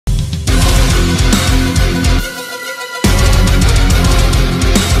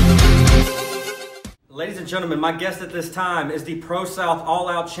and gentlemen, my guest at this time is the ProSouth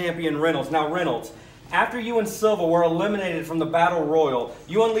All-Out Champion Reynolds. Now, Reynolds, after you and Silva were eliminated from the Battle Royal,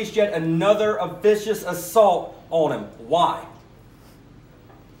 you unleashed yet another vicious assault on him. Why?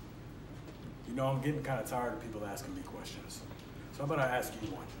 You know, I'm getting kind of tired of people asking me questions. So how about I ask you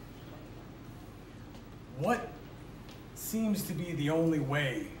one? What seems to be the only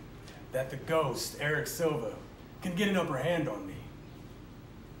way that the ghost, Eric Silva, can get an upper hand on me?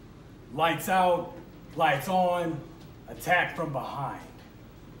 Lights out, lights on, attack from behind.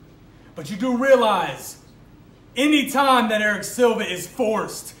 But you do realize, any time that Eric Silva is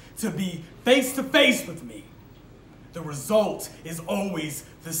forced to be face to face with me, the result is always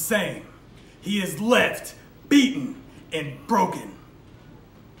the same. He is left beaten and broken.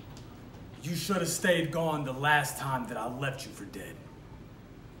 You should have stayed gone the last time that I left you for dead.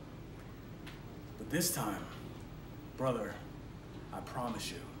 But this time, brother, I promise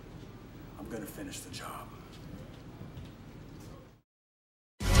you, I'm gonna finish the job.